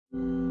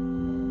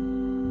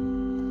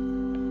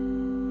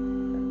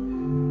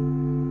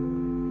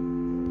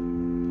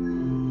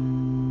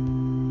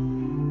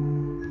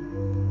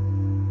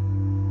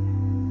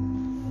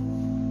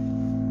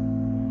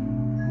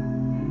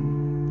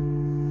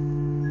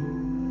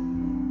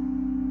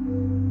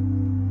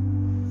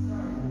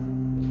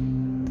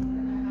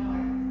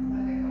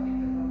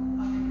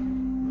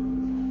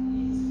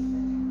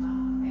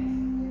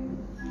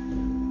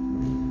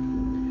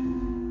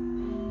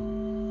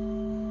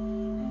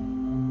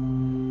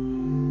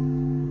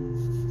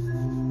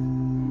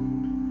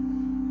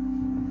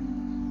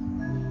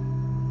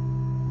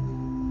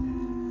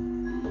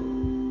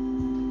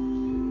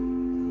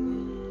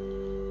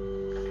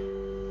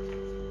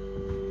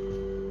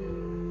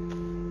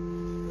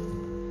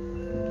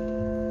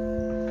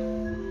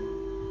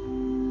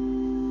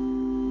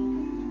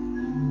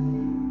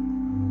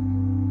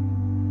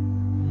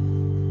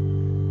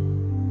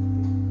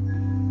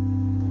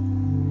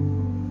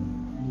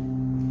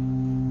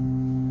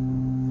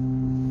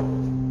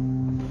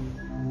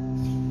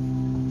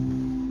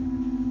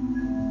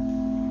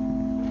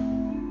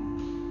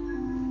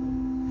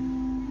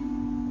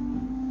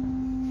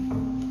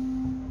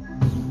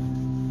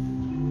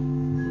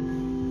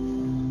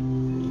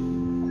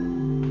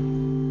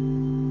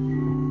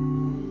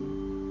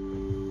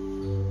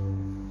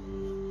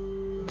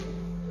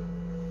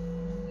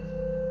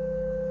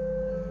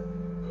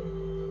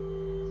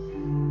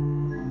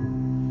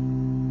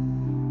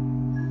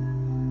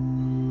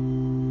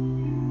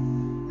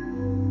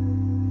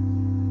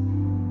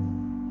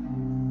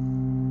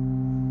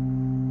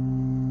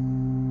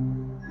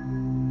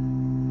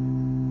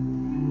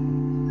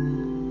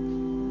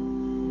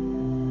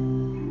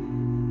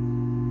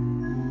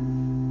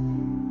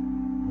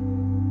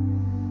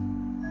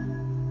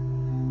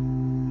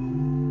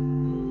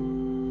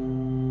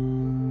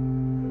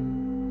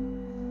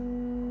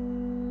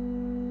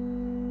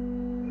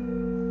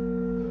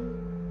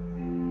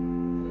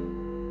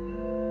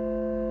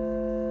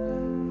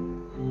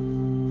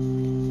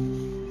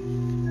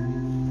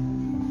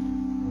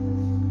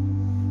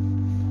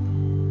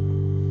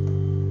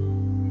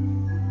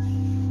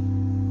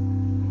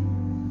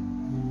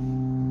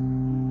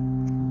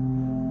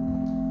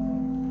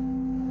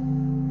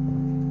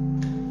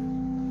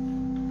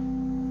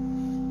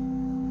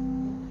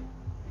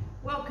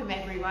Welcome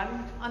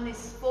everyone on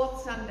this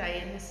fourth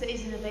Sunday in the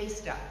season of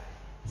Easter.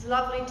 It's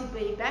lovely to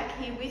be back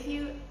here with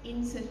you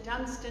in St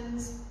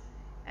Dunstans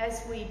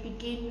as we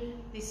begin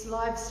this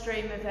live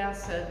stream of our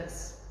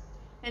service.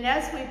 And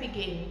as we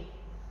begin,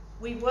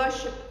 we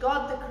worship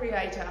God the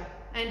Creator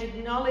and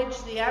acknowledge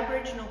the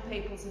Aboriginal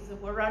peoples of the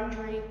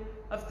Wurundjeri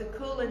of the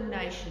Kulin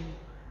Nation,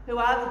 who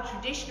are the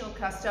traditional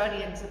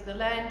custodians of the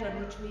land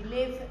on which we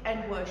live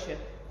and worship.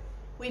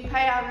 We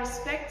pay our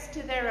respects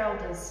to their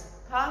elders,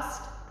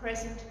 past,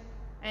 present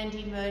and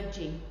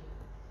emerging.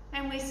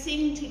 And we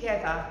sing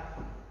together,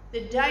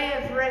 the Day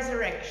of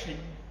Resurrection.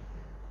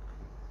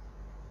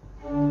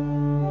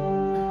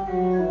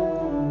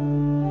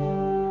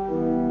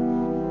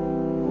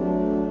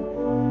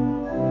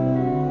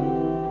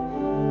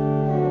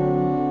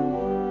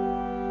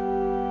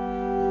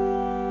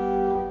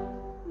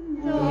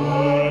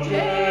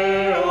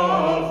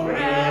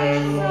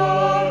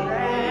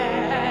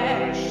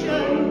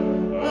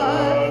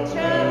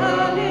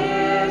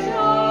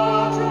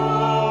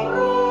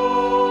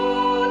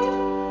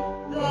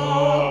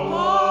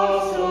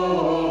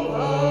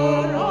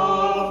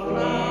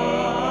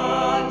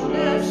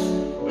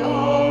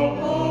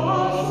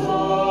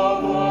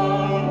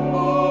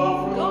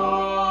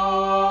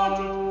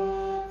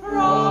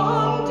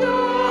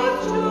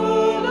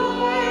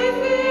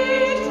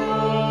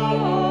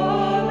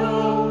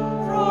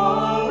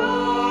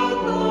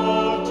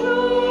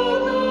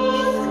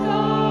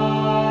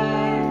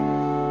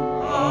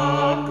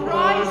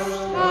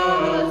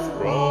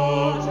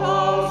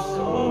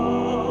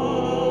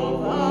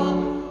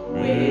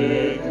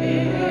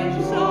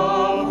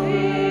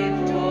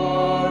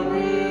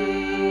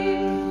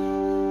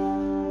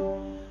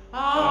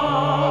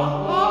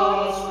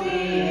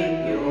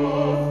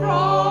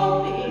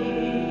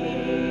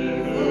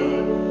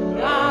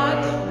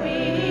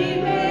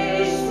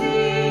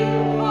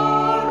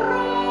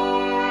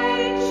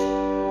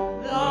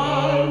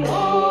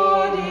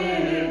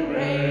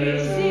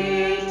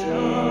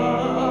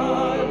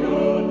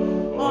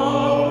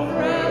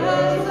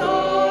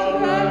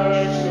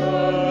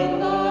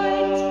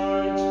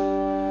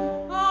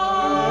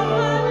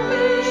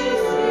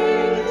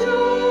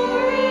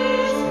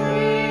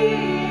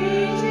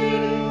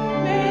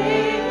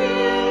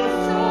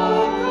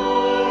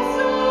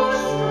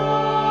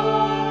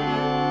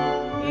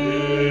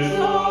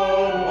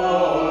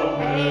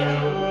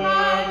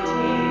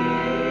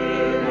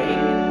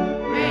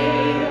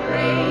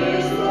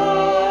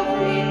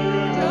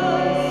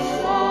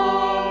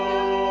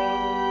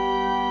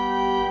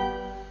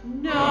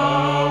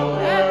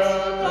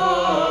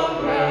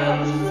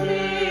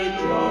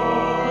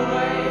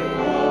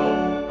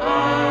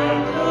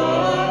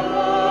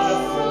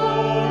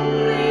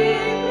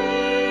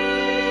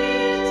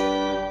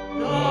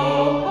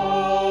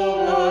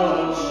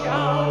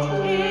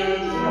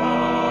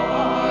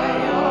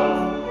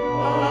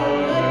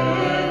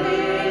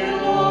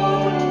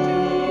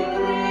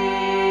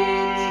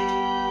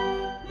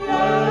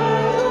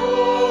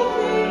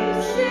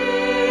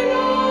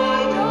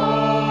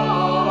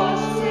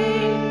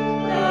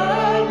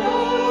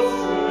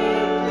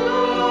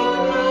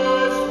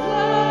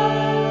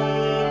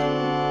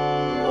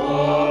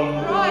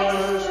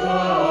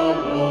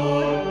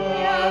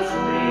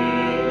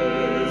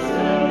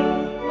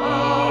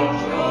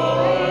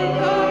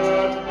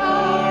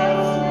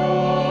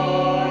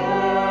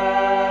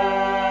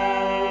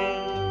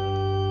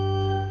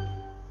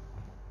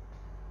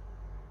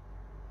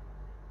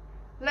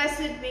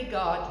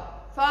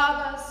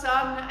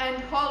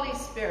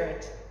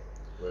 Spirit.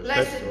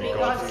 Blessed be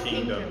God's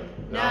kingdom,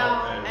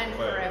 now and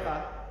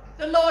forever.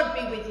 The Lord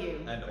be with you.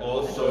 And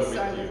also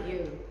with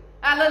you.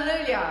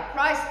 Alleluia,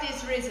 Christ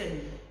is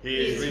risen. He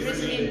is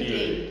risen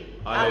indeed.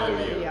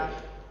 Alleluia.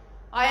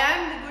 I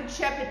am the good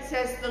shepherd,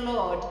 says the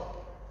Lord.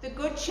 The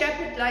good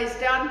shepherd lays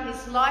down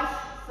his life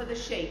for the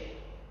sheep.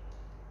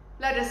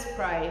 Let us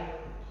pray.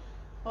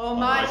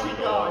 Almighty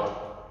God,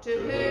 to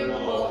whom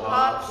all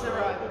hearts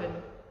are open,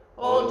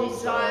 all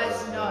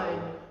desires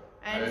known,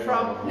 and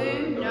from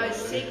whom no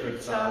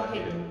secrets are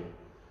hidden,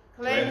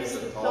 cleanse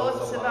the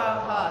thoughts of our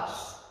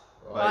hearts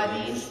by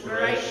the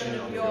inspiration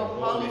of your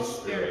Holy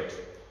Spirit,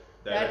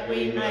 that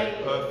we may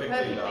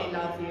perfectly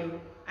love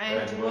you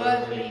and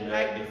worthily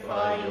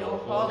magnify your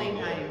holy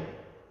name,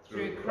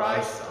 through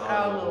Christ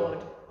our Lord.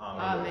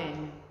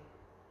 Amen.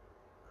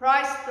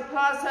 Christ, the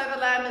Passover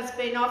Lamb, has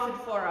been offered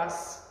for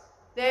us.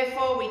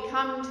 Therefore we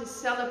come to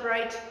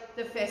celebrate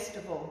the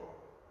festival.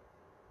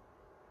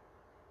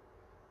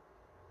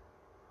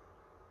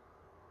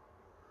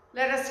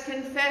 Let us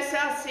confess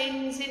our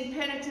sins in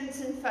penitence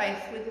and faith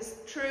with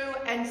a true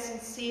and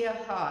sincere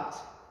heart.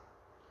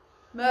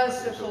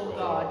 Merciful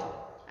God,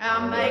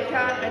 our Maker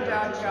and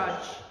our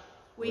Judge,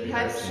 we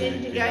have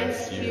sinned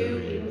against you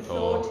in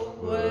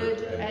thought, word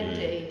and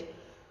deed,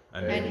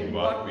 and in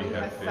what we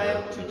have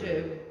failed to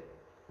do.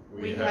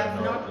 We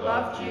have not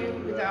loved you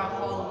with our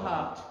whole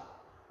heart.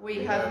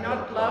 We have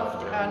not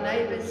loved our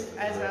neighbours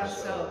as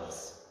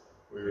ourselves.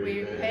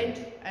 We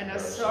repent and are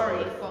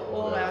sorry for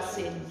all our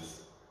sins.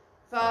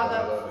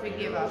 Father,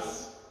 forgive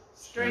us.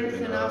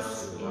 Strengthen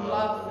us in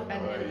love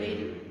and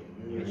in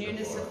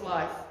newness of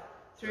life,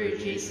 through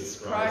Jesus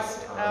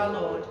Christ our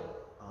Lord.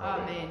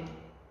 Amen.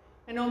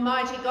 And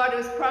Almighty God, who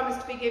has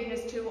promised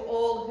forgiveness to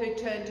all who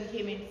turn to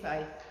him in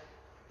faith,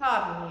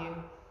 pardon you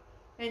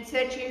and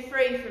set you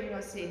free from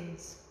your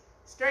sins,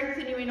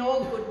 strengthen you in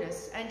all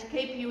goodness, and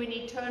keep you in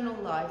eternal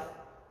life,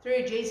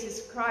 through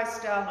Jesus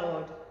Christ our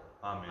Lord.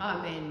 Amen.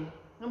 Amen.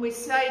 And we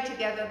say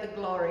together the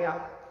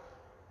Gloria.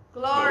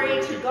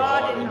 Glory to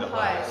God in the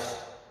highest,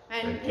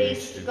 and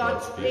peace to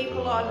God's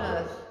people on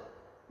earth.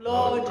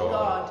 Lord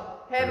God,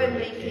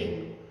 heavenly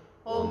King,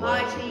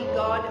 almighty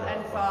God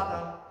and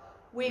Father,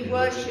 we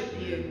worship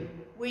you,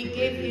 we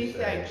give you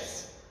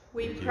thanks,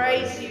 we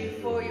praise you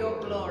for your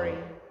glory.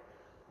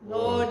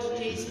 Lord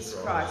Jesus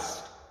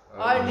Christ,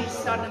 only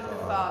Son of the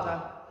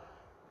Father,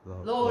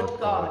 Lord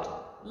God,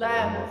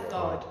 Lamb of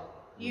God,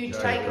 you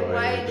take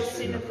away the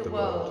sin of the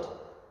world,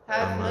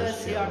 have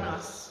mercy on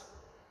us.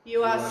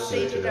 You are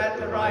seated at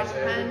the right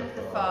hand of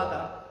the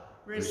Father,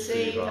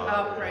 receive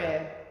our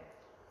prayer.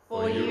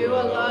 For you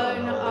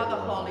alone are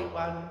the Holy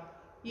One,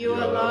 you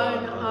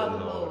alone are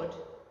the Lord,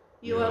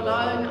 you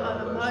alone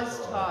are the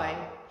Most High,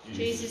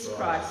 Jesus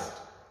Christ,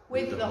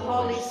 with the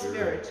Holy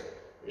Spirit,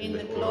 in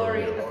the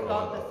glory of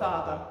God the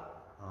Father.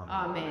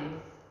 Amen.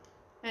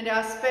 And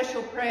our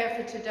special prayer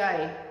for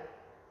today.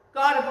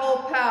 God of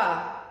all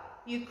power,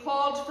 you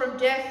called from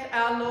death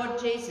our Lord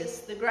Jesus,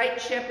 the great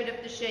shepherd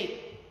of the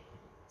sheep.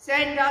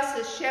 Send us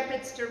as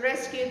shepherds to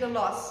rescue the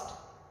lost,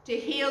 to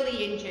heal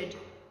the injured,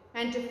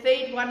 and to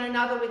feed one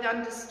another with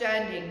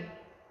understanding,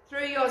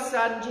 through your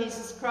Son,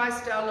 Jesus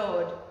Christ our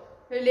Lord,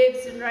 who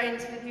lives and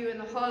reigns with you in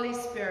the Holy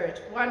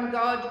Spirit, one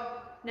God,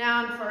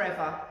 now and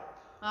forever.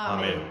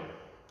 Amen. Amen.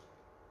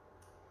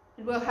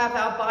 And we'll have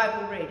our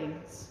Bible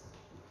readings.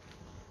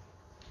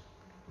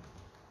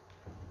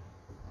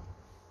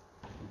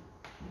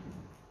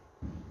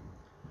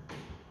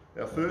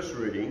 Our first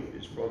reading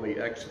is from the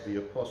Acts of the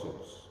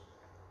Apostles.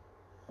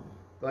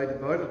 They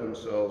devoted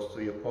themselves to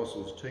the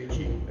apostles'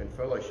 teaching and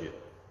fellowship,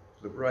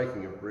 to the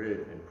breaking of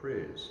bread and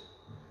prayers.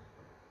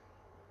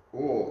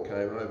 Awe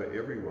came over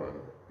everyone,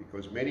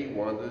 because many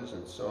wonders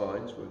and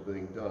signs were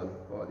being done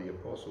by the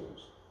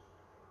apostles.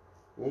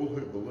 All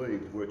who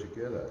believed were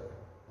together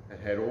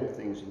and had all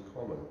things in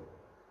common.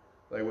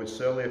 They would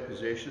sell their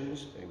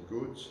possessions and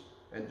goods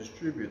and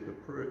distribute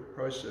the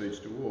proceeds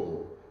to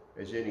all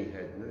as any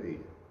had need.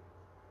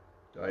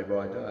 Day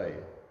by day,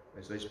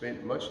 as they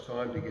spent much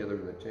time together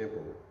in the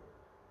temple,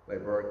 they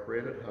broke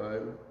bread at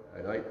home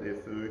and ate their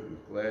food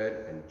with glad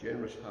and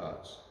generous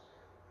hearts,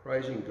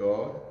 praising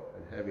God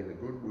and having the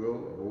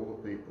goodwill of all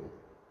the people.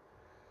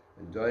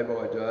 And day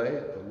by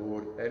day the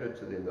Lord added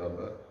to their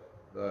number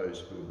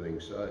those who were being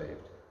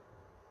saved.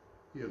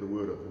 Hear the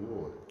word of the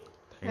Lord.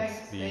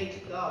 Thanks be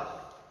to God.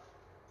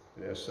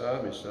 And our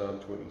psalm is Psalm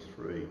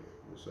 23.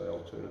 We'll say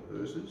alternate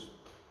verses.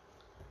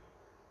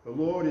 The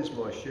Lord is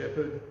my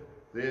shepherd,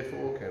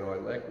 therefore can I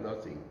lack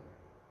nothing.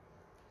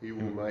 He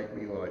will make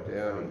me lie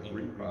down in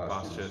green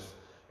pastures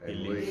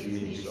and lead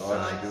me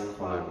beside still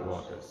quiet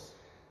waters.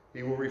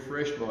 He will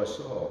refresh my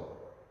soul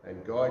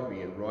and guide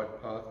me in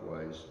right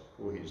pathways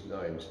for his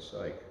name's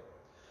sake.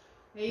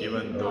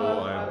 Even though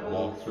I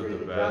walk through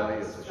the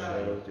valley of the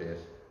shadow of death,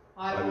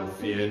 I will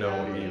fear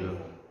no evil.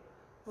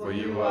 For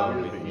you are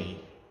with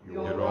me,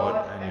 your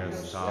rod and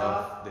your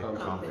staff, they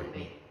comfort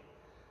me.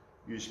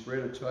 You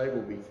spread a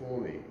table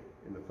before me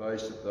in the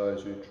face of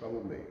those who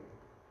trouble me.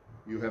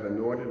 You have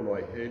anointed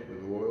my head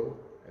with oil,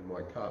 and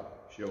my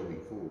cup shall be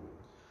full.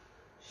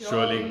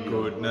 Surely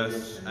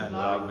goodness and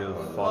love will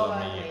follow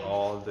me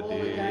all the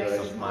days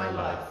of my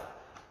life,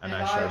 and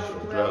I shall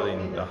dwell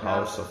in the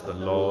house of the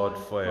Lord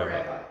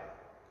forever.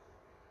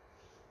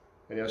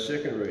 And our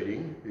second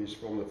reading is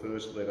from the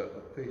first letter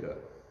of Peter.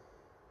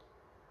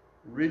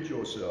 Rid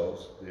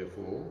yourselves,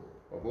 therefore,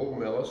 of all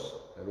malice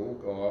and all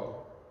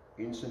guile,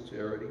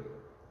 insincerity,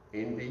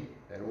 envy,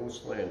 and all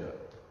slander.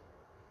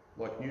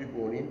 Like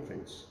newborn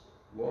infants,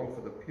 long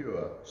for the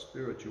pure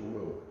spiritual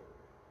milk,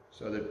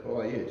 so that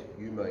by it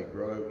you may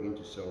grow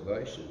into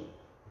salvation,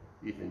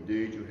 if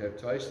indeed you have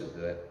tasted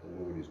that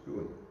the Lord is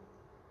good.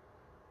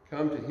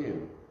 Come to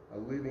him, a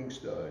living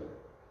stone,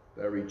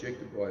 though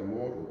rejected by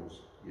mortals,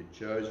 yet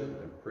chosen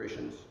and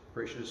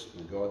precious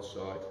in God's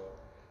sight.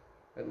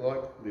 And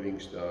like living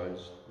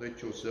stones,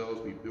 let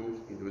yourselves be built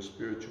into a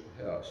spiritual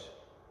house,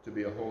 to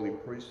be a holy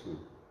priesthood,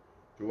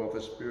 to offer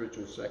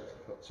spiritual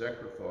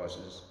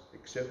sacrifices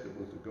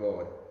acceptable to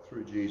God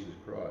through Jesus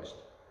Christ.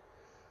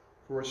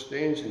 For it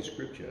stands in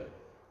Scripture,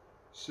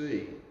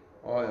 see,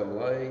 I am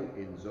laying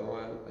in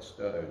Zion a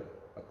stone,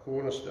 a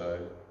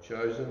cornerstone,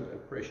 chosen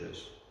and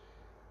precious,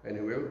 and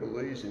whoever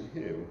believes in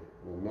him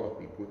will not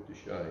be put to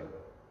shame.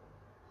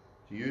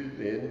 To you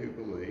then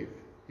who believe,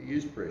 he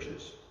is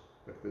precious,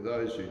 but for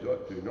those who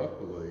do not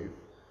believe,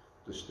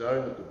 the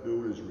stone that the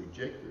builders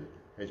rejected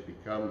has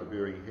become the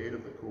very head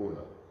of the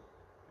corner,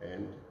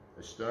 and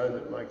a stone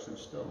that makes them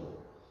stumble,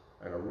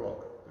 and a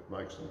rock that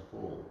makes them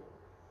fall.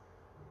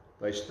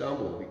 They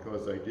stumble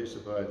because they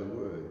disobey the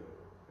word,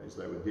 as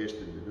they were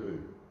destined to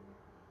do.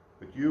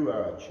 But you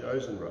are a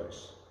chosen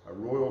race, a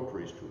royal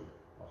priesthood,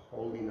 a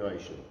holy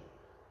nation,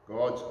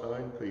 God's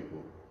own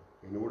people,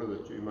 in order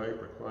that you may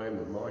proclaim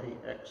the mighty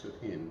acts of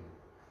him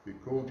who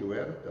called you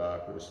out of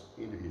darkness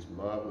into his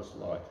marvellous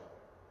light.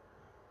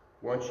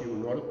 Once you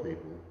were not a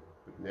people,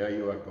 but now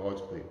you are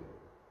God's people.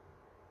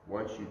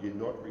 Once you did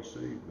not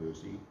receive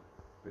mercy,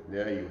 but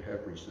now you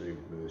have received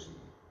mercy.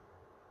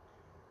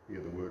 Hear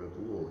the word of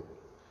the Lord.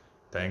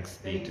 Thanks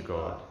be to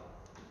God.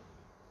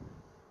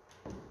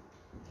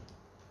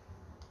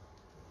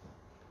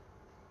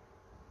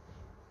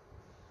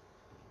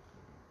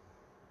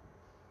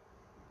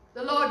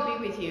 The Lord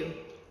be with you.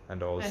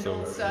 And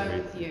also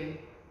with you.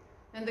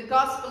 And the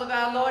Gospel of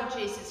our Lord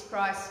Jesus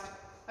Christ,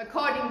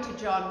 according to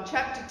John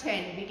chapter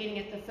 10, beginning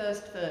at the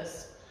first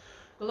verse.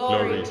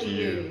 Glory to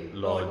you,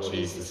 Lord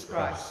Jesus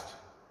Christ.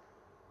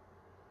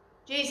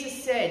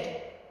 Jesus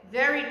said,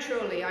 very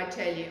truly I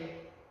tell you,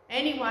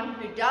 anyone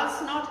who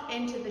does not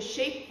enter the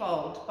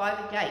sheepfold by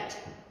the gate,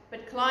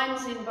 but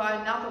climbs in by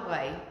another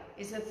way,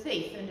 is a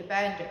thief and a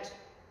bandit.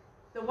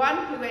 The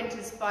one who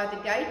enters by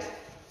the gate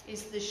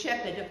is the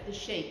shepherd of the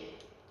sheep.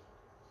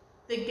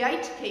 The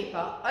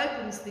gatekeeper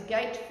opens the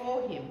gate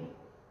for him,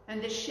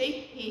 and the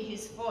sheep hear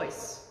his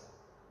voice.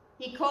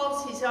 He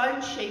calls his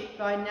own sheep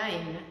by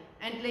name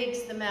and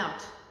leads them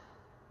out.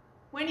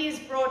 When he has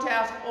brought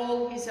out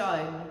all his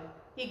own,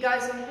 he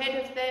goes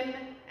ahead of them,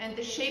 and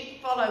the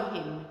sheep follow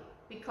him,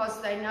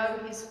 because they know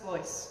his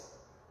voice.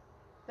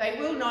 They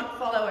will not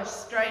follow a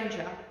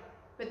stranger,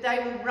 but they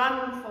will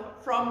run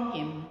from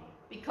him,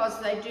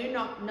 because they do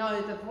not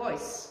know the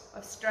voice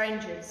of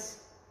strangers.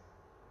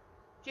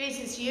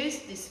 Jesus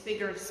used this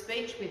figure of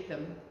speech with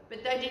them,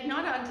 but they did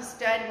not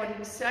understand what he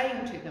was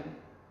saying to them.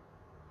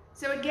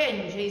 So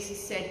again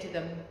Jesus said to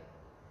them,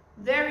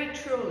 very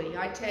truly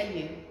I tell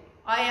you,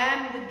 I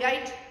am the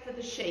gate for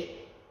the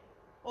sheep.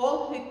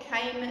 All who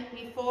came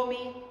before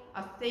me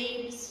are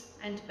thieves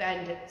and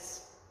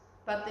bandits,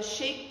 but the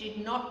sheep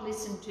did not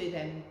listen to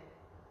them.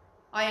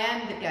 I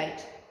am the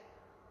gate.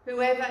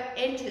 Whoever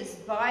enters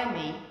by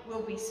me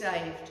will be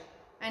saved,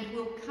 and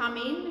will come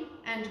in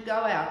and go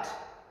out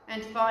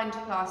and find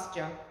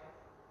pasture.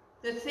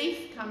 The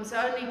thief comes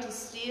only to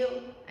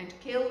steal and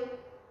kill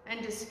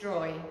and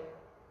destroy.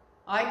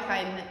 I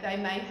came that they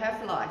may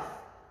have life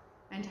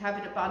and have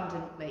it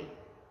abundantly.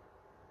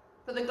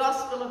 For the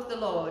gospel of the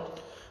Lord.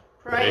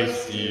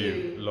 Praise to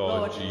you,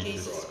 Lord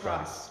Jesus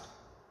Christ.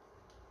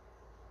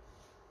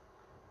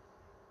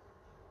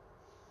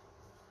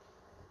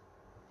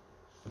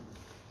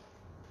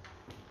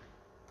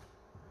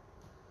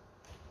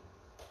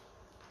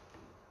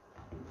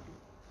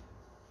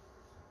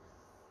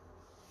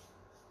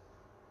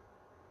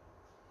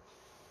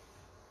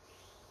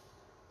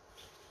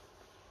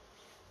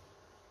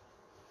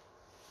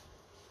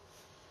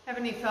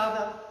 Heavenly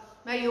Father,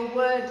 may your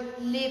word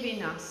live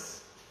in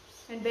us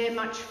and bear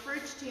much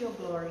fruit to your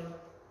glory.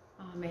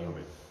 Amen.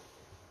 Amen.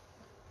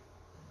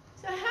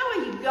 So how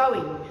are you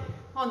going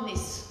on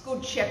this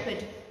Good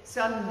Shepherd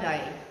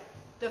Sunday,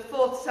 the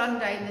fourth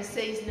Sunday in the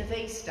season of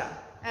Easter,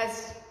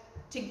 as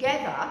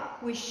together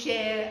we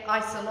share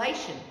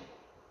isolation?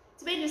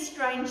 It's been a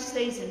strange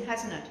season,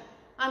 hasn't it?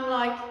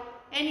 Unlike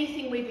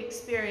anything we've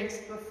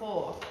experienced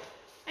before.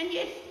 And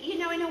yet, you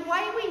know, in a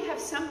way we have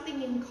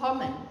something in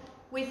common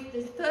with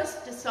the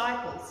first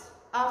disciples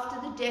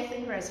after the death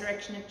and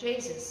resurrection of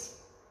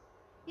Jesus.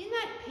 In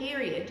that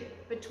period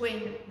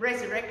between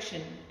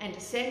resurrection and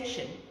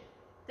ascension,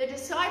 the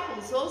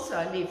disciples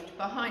also lived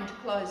behind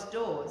closed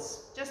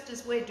doors, just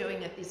as we're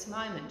doing at this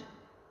moment.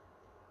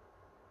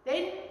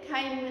 Then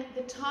came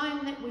the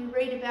time that we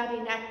read about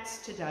in Acts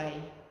today,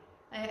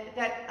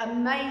 that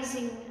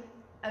amazing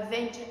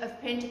event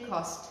of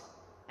Pentecost,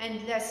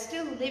 and they're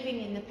still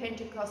living in the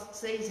Pentecost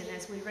season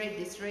as we read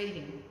this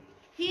reading.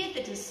 Here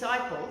the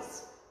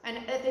disciples,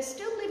 and they're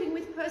still living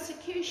with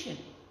persecution,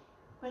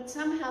 but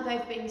somehow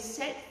they've been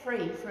set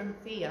free from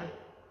fear.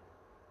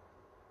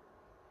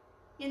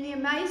 In the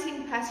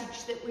amazing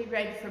passage that we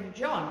read from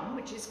John,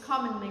 which is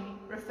commonly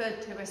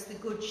referred to as the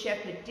Good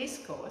Shepherd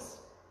Discourse,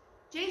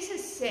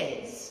 Jesus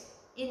says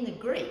in the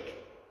Greek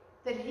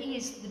that he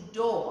is the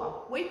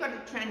door. We've got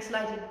it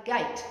translated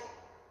gate,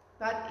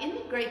 but in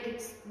the Greek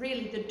it's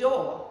really the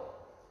door.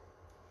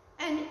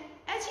 And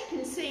as you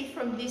can see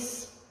from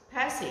this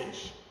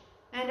passage,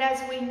 and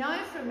as we know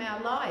from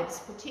our lives,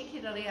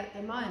 particularly at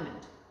the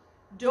moment,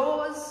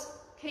 doors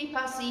keep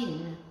us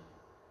in,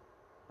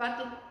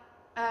 but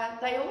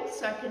they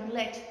also can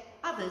let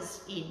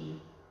others in.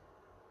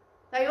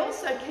 They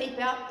also keep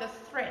out the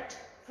threat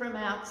from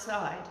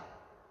outside,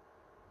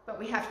 but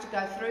we have to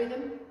go through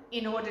them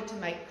in order to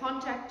make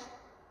contact,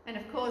 and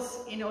of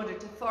course in order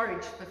to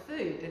forage for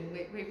food, and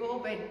we've all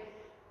been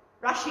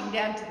rushing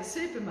down to the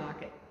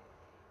supermarket.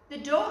 The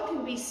door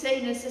can be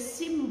seen as a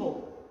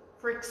symbol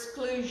for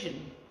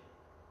exclusion,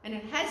 and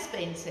it has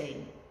been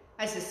seen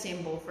as a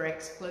symbol for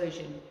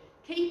exclusion,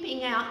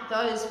 keeping out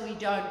those we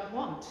don't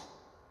want.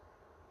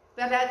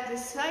 But at the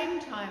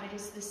same time, it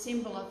is the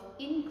symbol of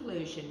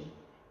inclusion,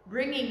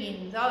 bringing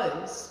in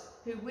those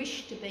who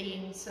wish to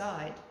be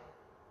inside.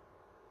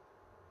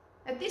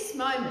 At this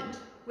moment,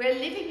 we're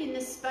living in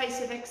the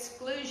space of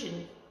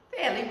exclusion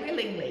fairly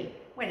willingly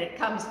when it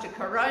comes to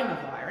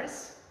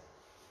coronavirus,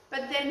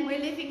 but then we're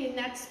living in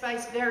that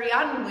space very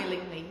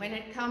unwillingly when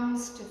it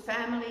comes to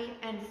family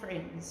and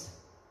friends.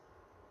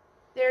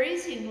 There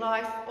is in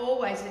life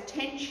always a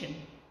tension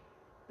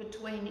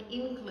between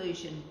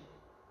inclusion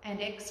and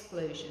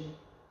exclusion.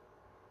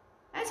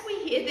 As we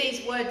hear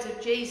these words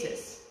of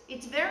Jesus,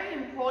 it's very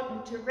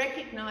important to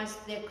recognise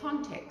their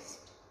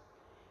context.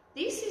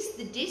 This is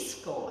the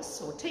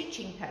discourse or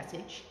teaching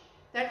passage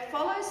that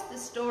follows the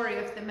story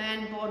of the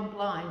man born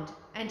blind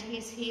and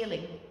his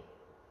healing.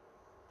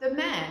 The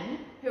man,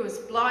 who was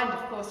blind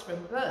of course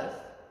from birth,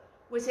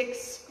 was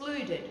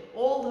excluded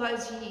all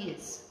those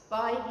years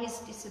by his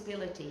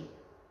disability.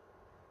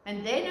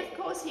 And then of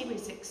course he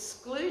was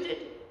excluded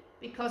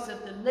because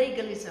of the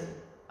legalism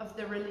of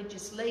the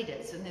religious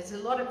leaders, and there's a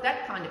lot of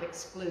that kind of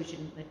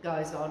exclusion that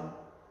goes on.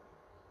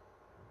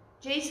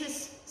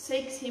 Jesus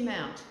seeks him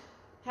out,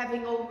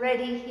 having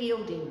already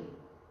healed him,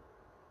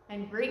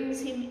 and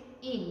brings him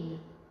in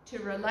to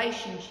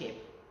relationship,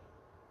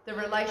 the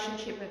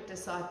relationship of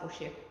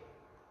discipleship.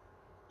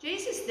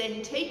 Jesus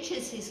then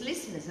teaches his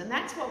listeners, and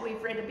that's what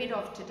we've read a bit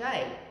of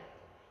today.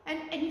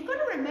 And you've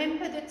got to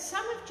remember that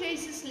some of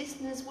Jesus'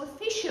 listeners were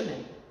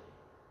fishermen.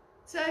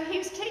 So he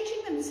was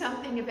teaching them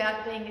something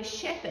about being a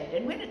shepherd,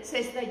 and when it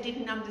says they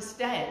didn't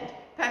understand,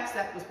 perhaps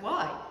that was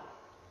why.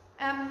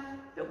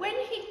 But when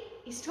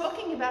he's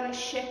talking about a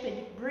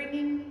shepherd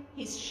bringing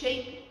his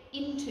sheep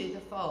into the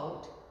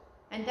fold,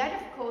 and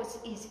that of course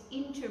is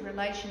into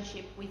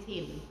relationship with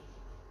him.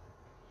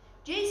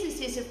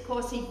 Jesus is of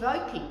course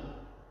evoking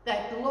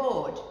that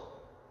Lord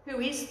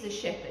who is the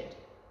shepherd,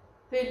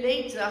 who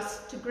leads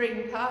us to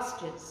green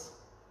pastures,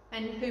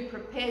 and who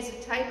prepares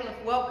a table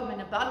of welcome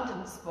and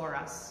abundance for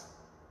us.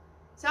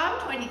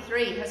 Psalm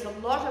 23 has a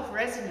lot of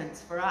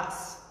resonance for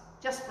us,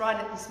 just right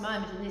at this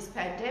moment in this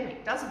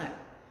pandemic, doesn't it?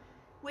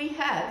 We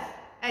have,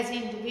 as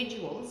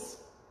individuals,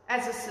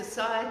 as a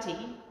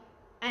society,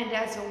 and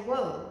as a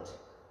world,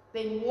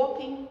 been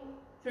walking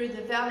through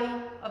the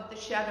valley of the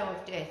shadow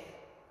of death.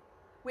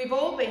 We've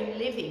all been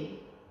living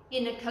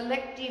in a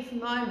collective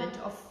moment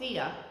of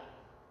fear,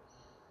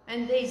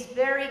 and these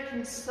very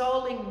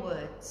consoling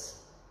words,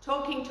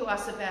 talking to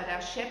us about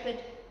our shepherd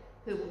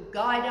who will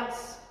guide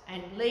us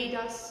and lead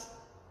us,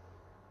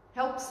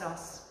 helps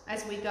us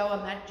as we go on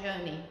that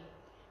journey.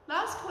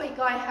 Last week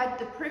I had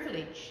the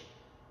privilege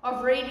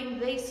of reading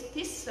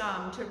this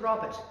psalm to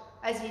Robert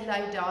as he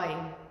lay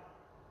dying.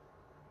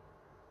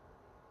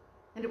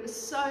 And it was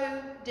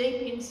so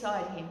deep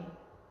inside him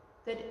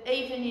that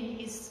even in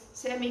his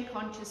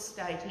semi-conscious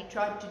state he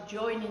tried to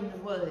join in the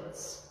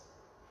words.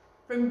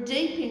 From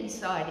deep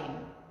inside him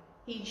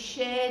he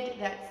shared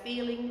that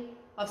feeling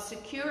of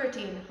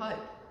security and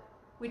hope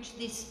which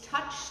this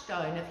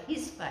touchstone of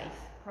his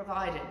faith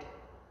provided.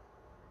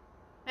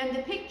 And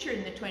the picture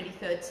in the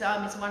 23rd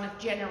Psalm is one of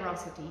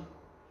generosity.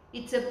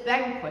 It's a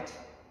banquet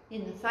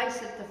in the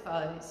face of the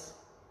foes.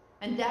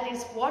 And that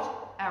is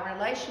what our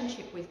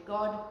relationship with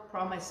God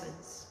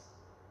promises.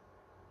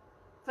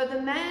 For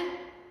the man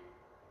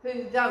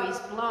who, though he's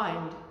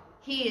blind,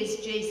 hears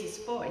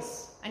Jesus'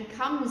 voice and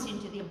comes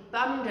into the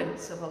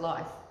abundance of a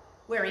life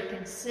where he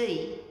can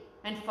see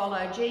and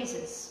follow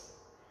Jesus,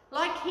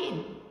 like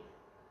him,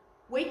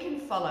 we can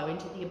follow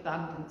into the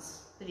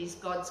abundance that is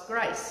God's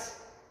grace,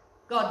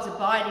 God's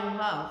abiding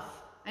love,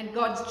 and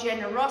God's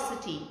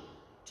generosity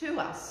to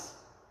us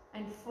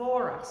and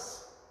for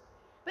us.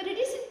 But it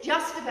isn't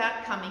just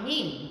about coming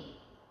in.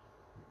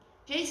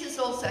 Jesus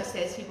also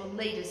says he will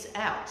lead us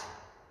out.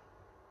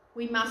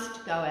 We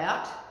must go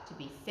out to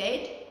be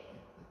fed,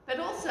 but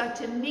also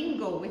to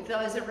mingle with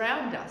those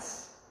around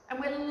us. And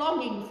we're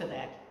longing for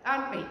that,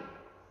 aren't we?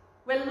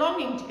 We're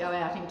longing to go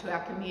out into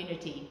our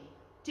community,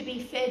 to be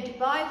fed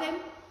by them,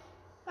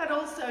 but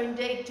also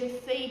indeed to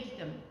feed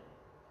them.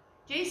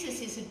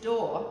 Jesus is a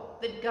door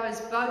that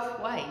goes both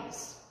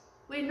ways.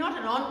 We're not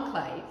an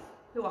enclave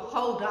who are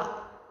holed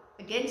up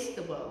against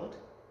the world,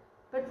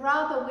 but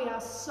rather we are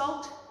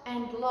salt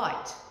and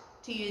light,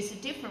 to use a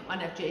different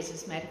one of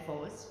Jesus'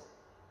 metaphors.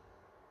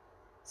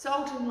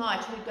 Salt and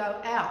light who go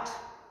out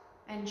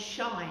and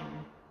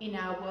shine in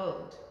our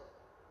world.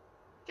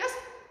 Just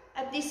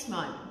at this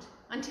moment,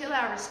 until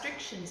our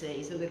restrictions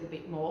ease a little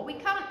bit more, we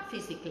can't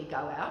physically go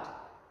out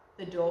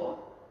the door,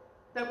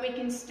 but we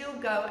can still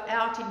go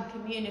out in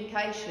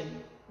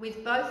communication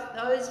with both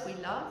those we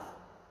love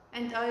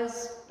and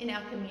those in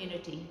our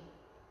community.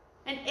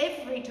 And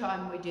every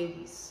time we do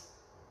this,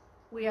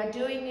 we are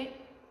doing it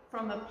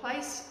from a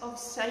place of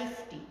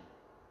safety,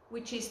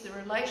 which is the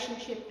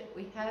relationship that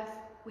we have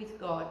with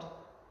God.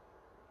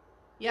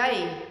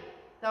 Yea,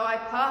 though I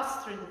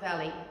pass through the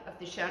valley of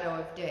the shadow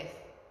of death,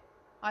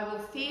 I will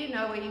fear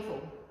no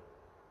evil,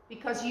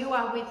 because you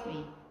are with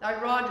me. Thy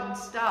rod and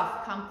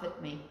staff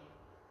comfort me.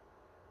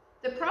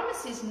 The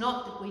promise is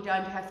not that we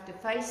don't have to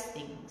face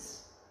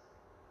things,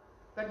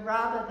 but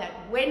rather that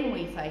when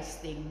we face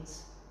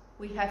things,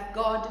 we have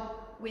God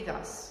with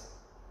us.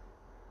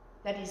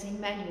 That is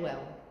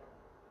Emmanuel.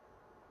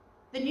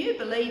 The new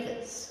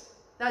believers,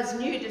 those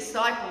new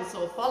disciples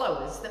or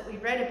followers that we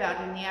read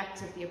about in the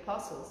Acts of the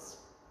Apostles,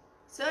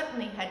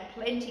 certainly had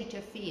plenty to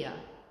fear.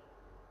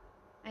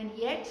 And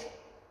yet,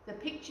 the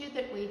picture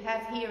that we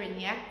have here in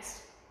the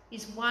Acts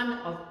is one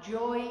of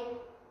joy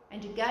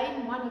and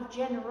again one of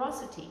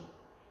generosity.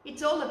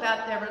 It's all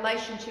about their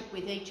relationship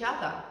with each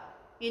other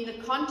in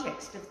the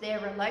context of their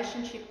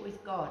relationship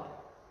with God.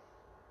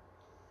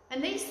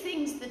 And these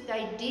things that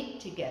they did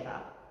together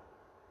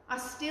are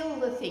still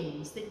the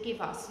things that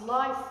give us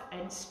life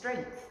and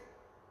strength,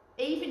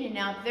 even in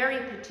our very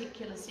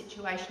particular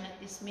situation at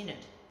this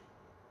minute.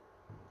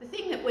 The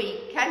thing that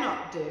we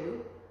cannot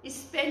do is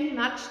spend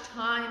much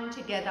time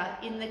together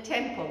in the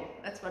temple.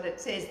 That's what it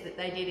says that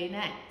they did in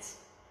Acts.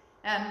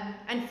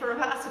 And for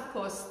us, of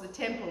course, the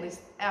temple is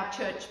our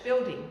church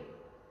building.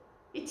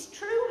 It's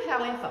true,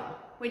 however,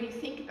 when you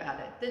think about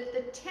it, that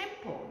the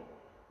temple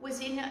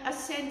was in a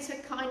sense a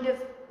kind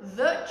of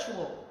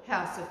virtual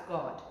house of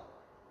God.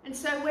 And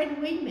so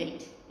when we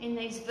meet in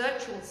these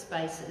virtual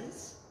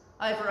spaces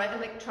over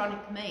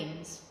electronic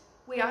means,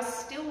 we are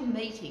still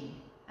meeting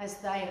as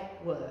they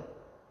were.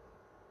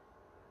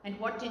 And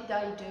what did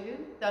they do,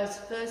 those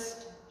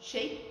first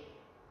sheep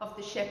of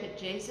the shepherd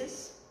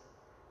Jesus?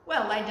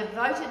 Well, they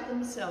devoted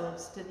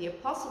themselves to the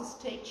apostles'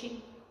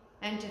 teaching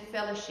and to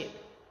fellowship.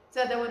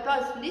 So they were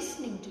both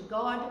listening to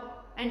God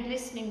and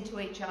listening to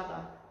each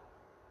other.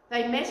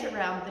 They met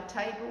around the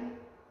table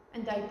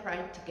and they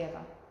prayed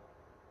together.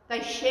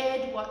 They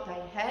shared what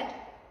they had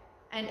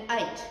and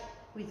ate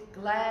with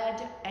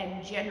glad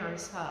and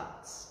generous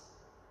hearts.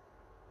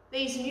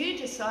 These new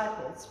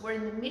disciples were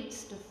in the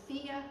midst of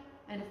fear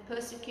and of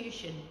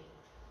persecution,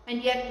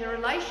 and yet the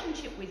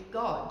relationship with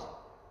God,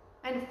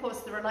 and of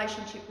course the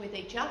relationship with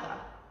each other,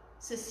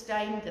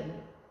 sustained them.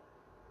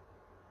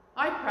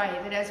 I pray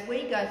that as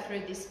we go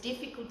through this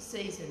difficult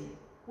season,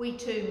 we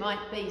too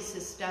might be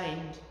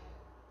sustained.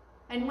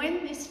 And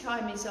when this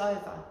time is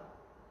over,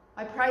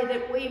 I pray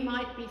that we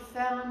might be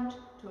found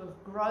to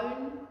have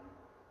grown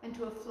and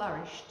to have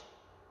flourished,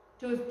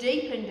 to have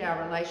deepened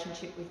our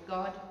relationship with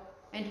God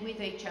and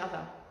with each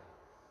other.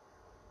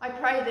 I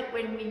pray that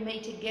when we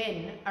meet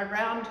again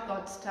around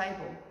God's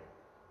table,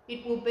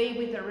 it will be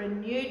with a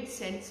renewed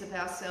sense of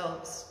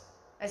ourselves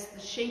as the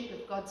sheep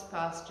of God's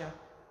pasture.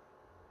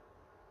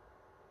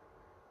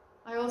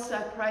 I also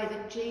pray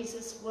that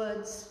Jesus'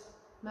 words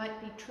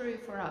might be true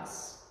for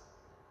us.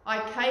 I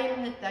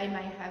came that they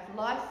may have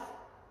life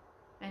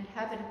and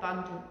have it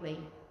abundantly.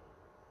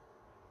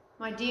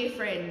 My dear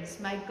friends,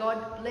 may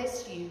God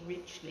bless you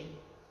richly.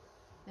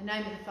 In the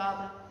name of the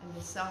Father, and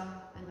the Son,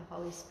 and the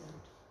Holy Spirit.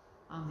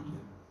 Amen.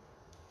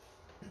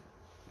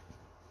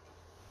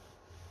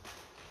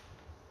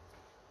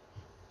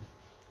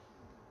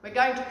 We're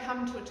going to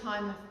come to a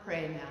time of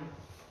prayer now.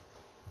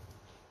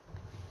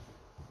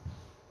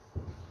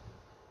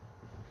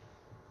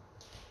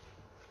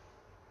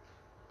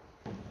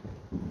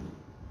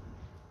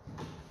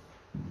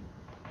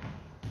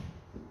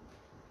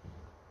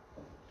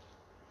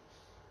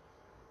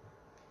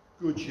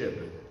 Good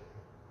Shepherd,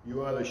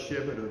 you are the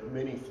shepherd of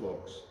many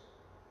flocks.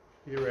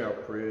 Hear our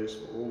prayers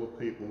for all the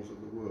peoples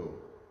of the world.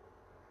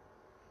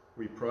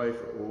 We pray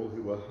for all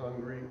who are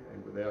hungry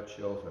and without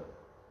shelter,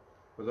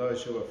 for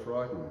those who are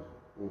frightened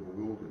or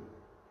bewildered,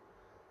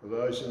 for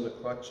those in the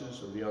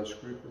clutches of the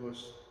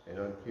unscrupulous and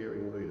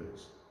uncaring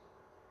leaders.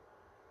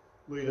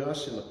 Lead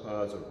us in the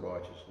paths of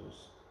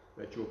righteousness,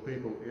 that your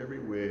people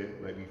everywhere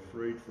may be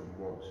freed from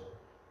want.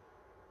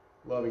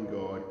 Loving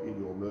God, in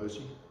your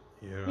mercy,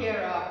 hear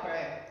our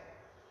prayer.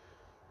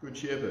 Good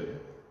Shepherd,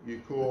 You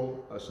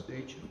call us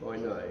each by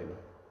name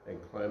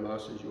and claim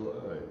us as your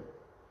own.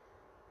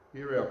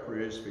 Hear our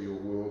prayers for your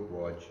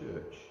worldwide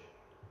church.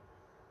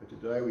 And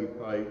today we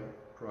pray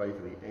for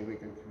the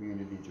Anglican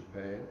community in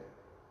Japan,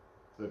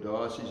 for the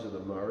Diocese of the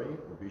Murray,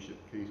 for Bishop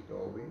Keith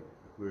Dolby,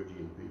 the clergy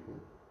and people,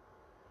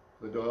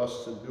 for the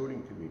Diocesan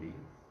Building Committee,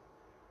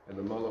 and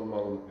the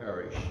Mullen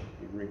Parish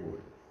in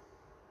Ringwood.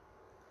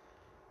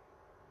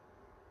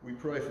 We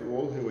pray for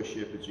all who are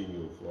shepherds in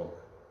your flock,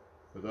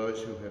 for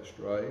those who have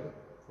strayed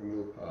from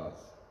your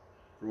path,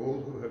 for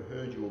all who have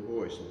heard your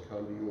voice and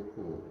come to your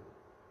call.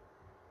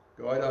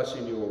 Guide us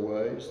in your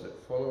ways,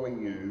 that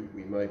following you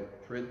we may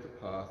tread the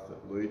path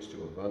that leads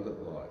to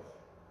abundant life.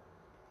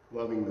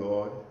 Loving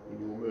God, in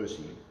your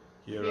mercy,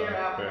 hear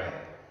our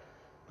prayer.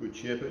 Good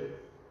Shepherd,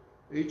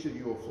 each of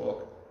your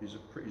flock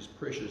is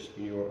precious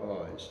in your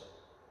eyes.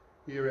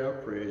 Hear our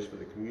prayers for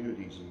the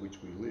communities in which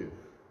we live.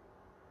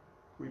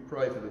 We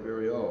pray for the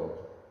very old,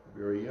 the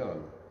very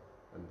young,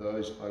 and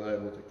those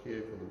unable to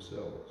care for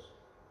themselves,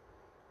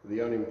 for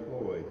the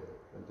unemployed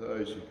and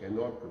those who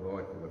cannot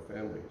provide for their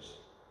families,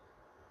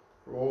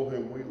 for all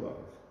whom we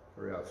love,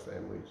 for our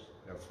families,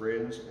 our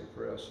friends, and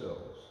for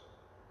ourselves.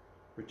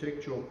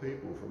 Protect your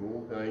people from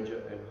all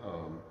danger and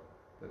harm,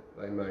 that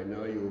they may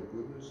know your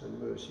goodness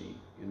and mercy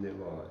in their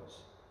lives.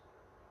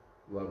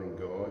 Loving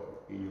God,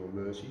 in your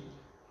mercy,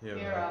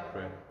 hear our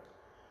prayer.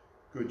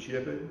 Good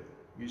Shepherd,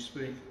 you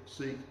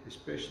seek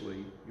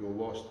especially your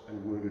lost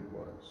and wounded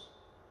ones.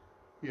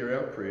 Hear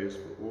our prayers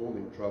for all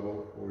in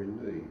trouble or in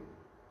need.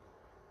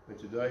 And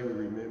today we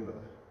remember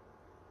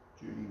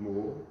Judy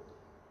Moore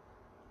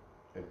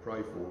and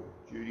pray for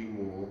Judy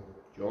Moore,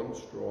 John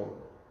Strong,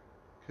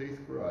 Keith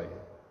Gray,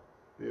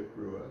 Bev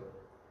Brewer,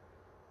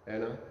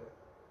 Anna,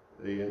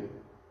 Ian,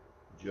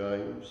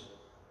 James,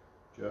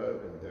 Joe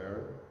and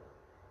Darren,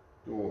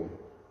 Dawn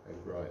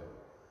and Graham.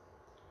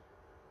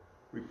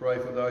 We pray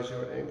for those who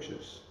are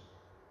anxious,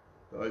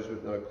 those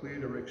with no clear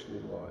direction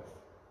in life,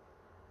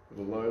 for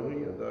the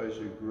lonely and those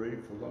who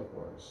grieve for loved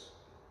ones,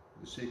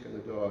 for the sick and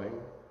the dying,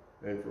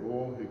 and for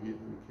all who give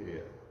them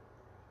care.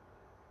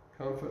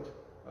 Comfort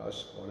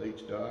us on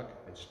each dark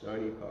and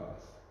stony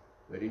path,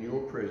 that in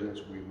your presence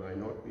we may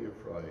not be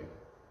afraid.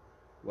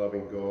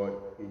 Loving God,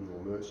 in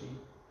your mercy,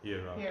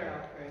 hear our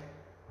prayer.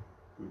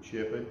 Good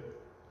Shepherd,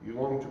 you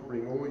long to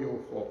bring all your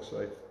flock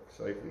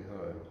safely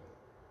home.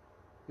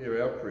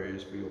 Hear our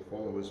prayers for your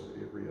followers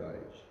of every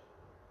age.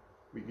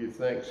 We give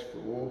thanks for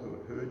all who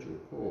have heard your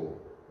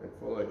call and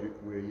followed you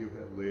where you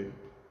have led,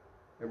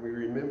 and we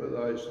remember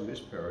those from this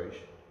parish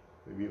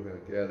whom you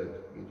have gathered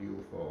into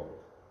your fold.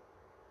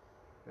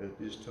 And at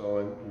this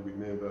time we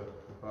remember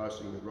the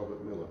passing of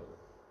Robert Miller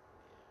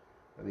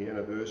and the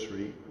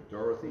anniversary of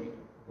Dorothy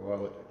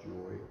Violet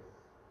Joy,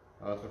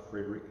 Arthur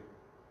Frederick,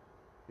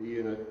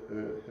 Ian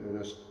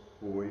Ernest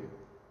Boyd,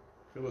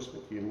 Phyllis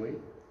McKinley,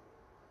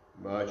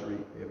 Marjorie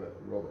Emma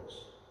Roberts.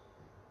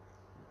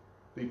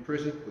 Be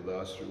present with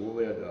us through all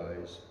our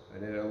days,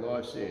 and at our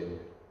life's end,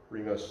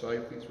 bring us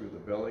safely through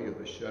the valley of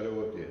the shadow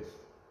of death,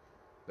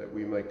 that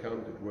we may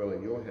come to dwell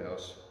in your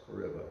house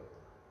forever.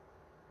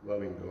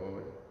 Loving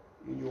God,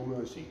 in your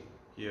mercy,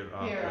 hear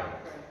our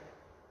prayer.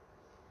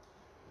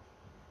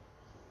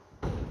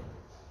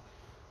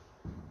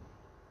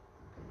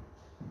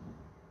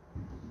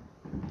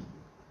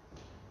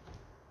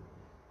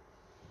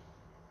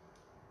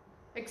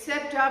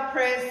 Accept our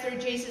prayers through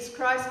Jesus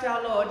Christ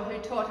our Lord, who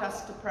taught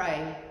us to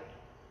pray.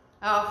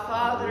 Our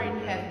Father in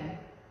heaven,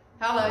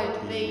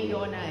 hallowed be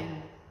your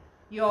name.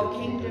 Your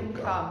kingdom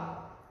come,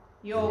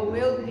 your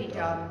will be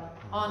done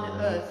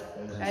on earth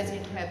as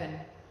in heaven.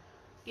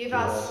 Give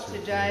us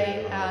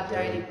today our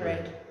daily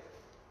bread.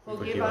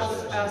 Forgive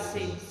us our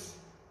sins,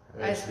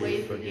 as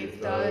we forgive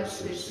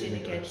those who sin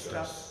against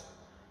us.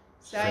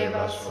 Save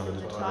us from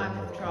the time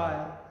of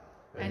trial,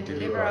 and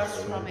deliver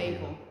us from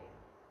evil.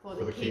 For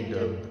the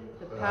kingdom,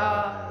 the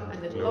power,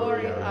 and the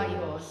glory are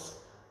yours,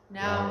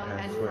 now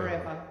and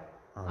forever.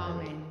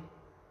 Amen.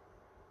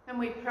 And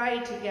we pray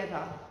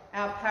together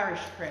our parish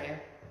prayer.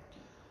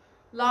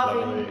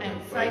 Loving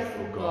and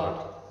faithful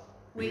God,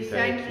 we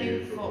thank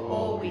you for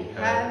all we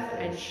have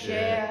and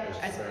share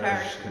as a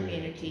parish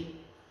community.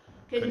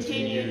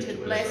 Continue to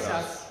bless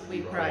us,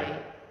 we pray,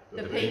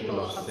 the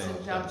people of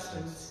St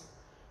Dunstans.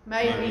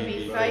 May we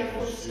be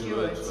faithful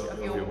stewards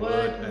of your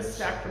word and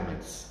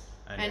sacraments,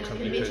 and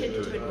committed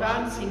to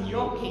advancing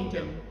your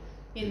kingdom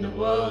in the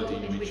world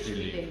in which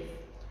we live.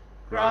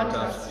 Grant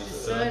us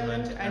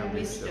discernment and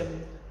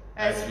wisdom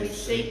as we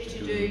seek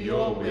to do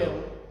your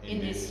will in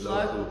this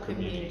local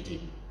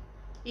community.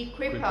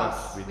 Equip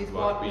us with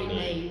what we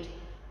need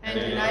and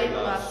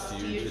enable us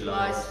to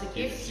utilise the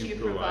gifts you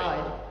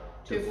provide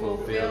to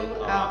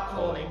fulfil our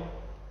calling.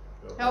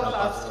 Help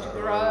us to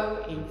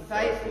grow in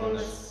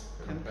faithfulness,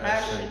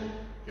 compassion,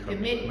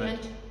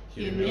 commitment,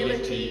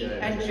 humility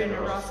and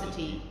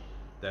generosity,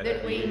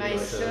 that we may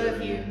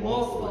serve you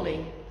more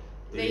fully.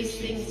 These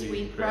things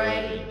we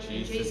pray in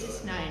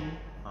Jesus' name.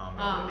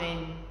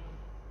 Amen.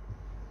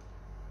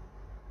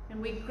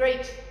 And we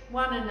greet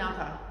one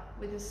another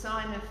with a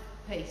sign of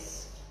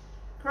peace.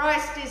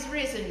 Christ is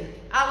risen.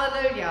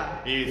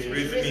 Alleluia. He is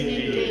risen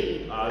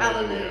indeed.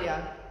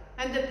 Alleluia.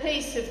 And the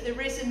peace of the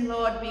risen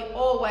Lord be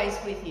always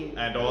with you.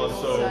 And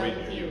also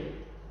with you.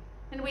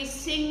 And we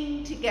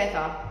sing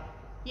together,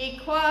 ye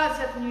choirs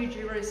of New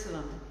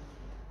Jerusalem.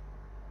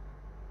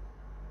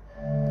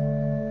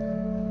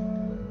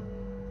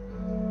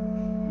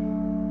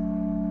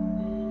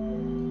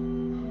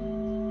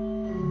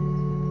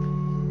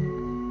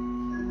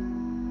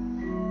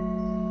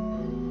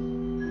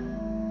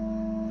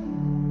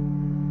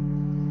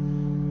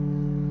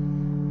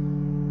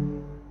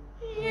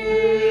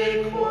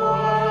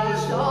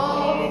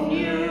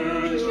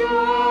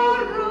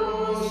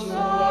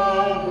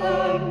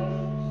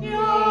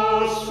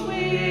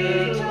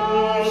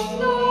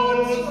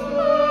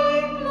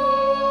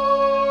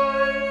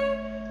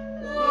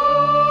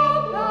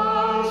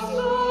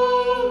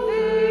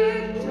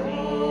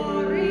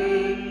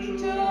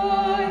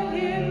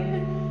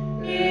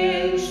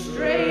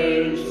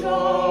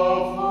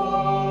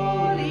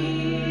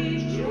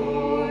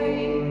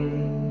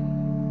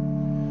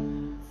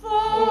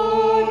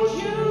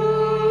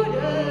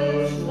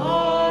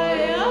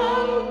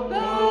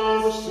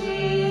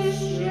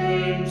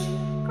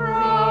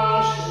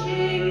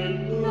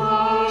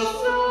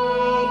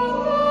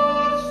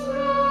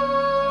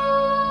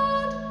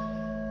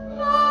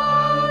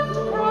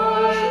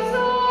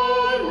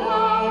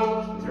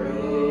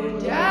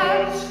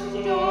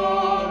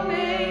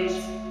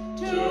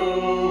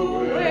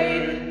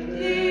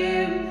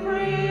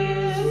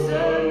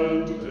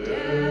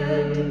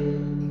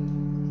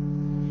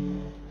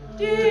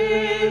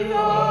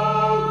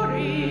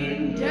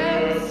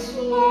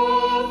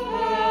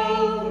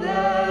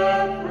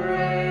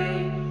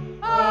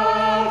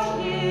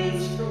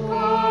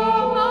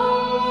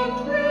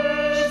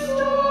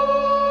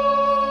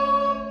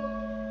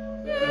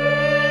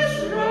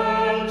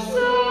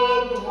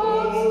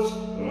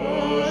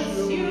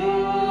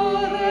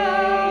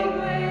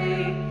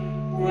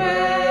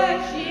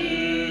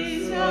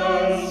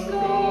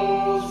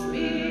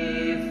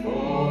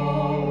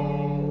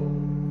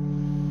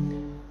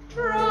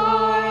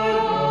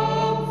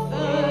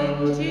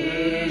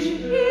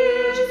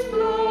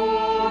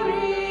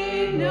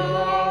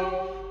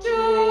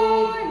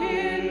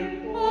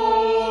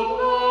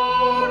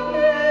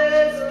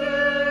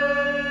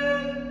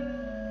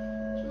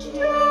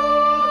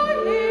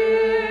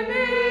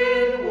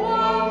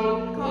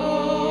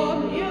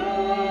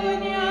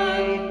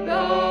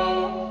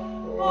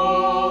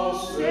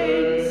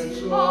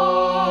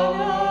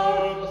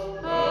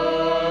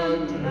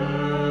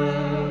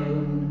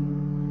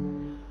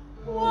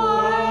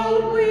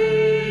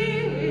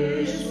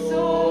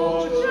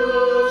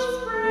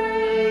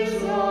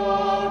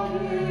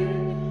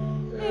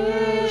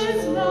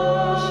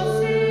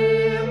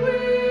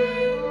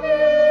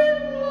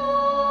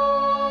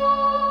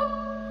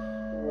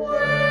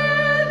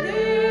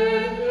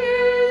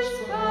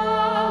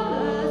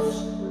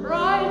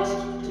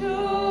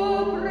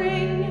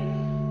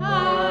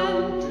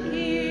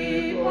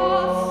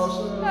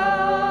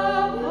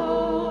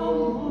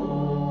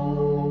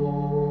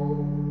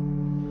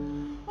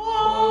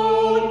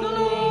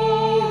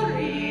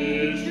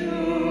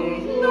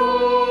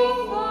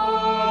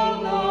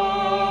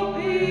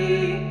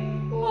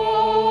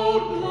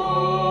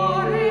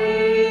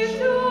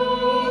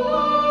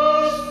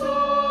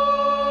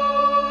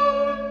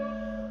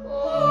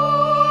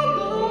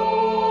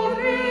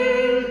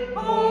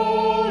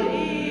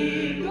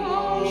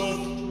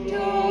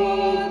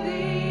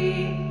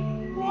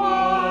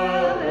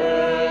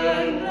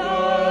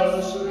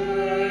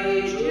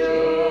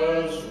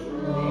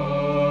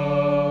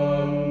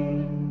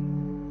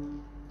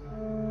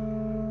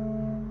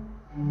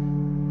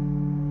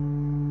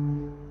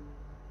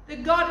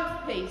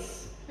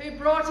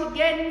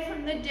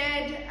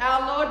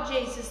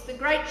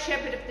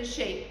 Shepherd of the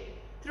sheep,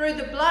 through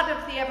the blood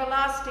of the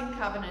everlasting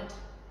covenant,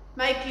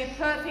 make you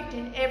perfect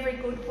in every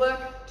good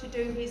work to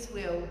do his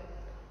will.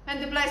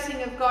 And the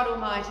blessing of God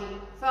Almighty,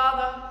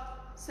 Father,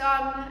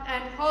 Son,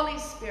 and Holy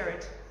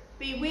Spirit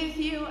be with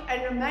you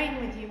and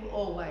remain with you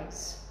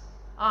always.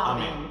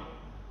 Amen.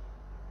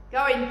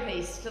 Go in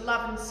peace to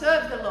love and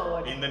serve the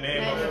Lord. In the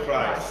name of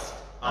Christ.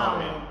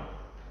 Amen.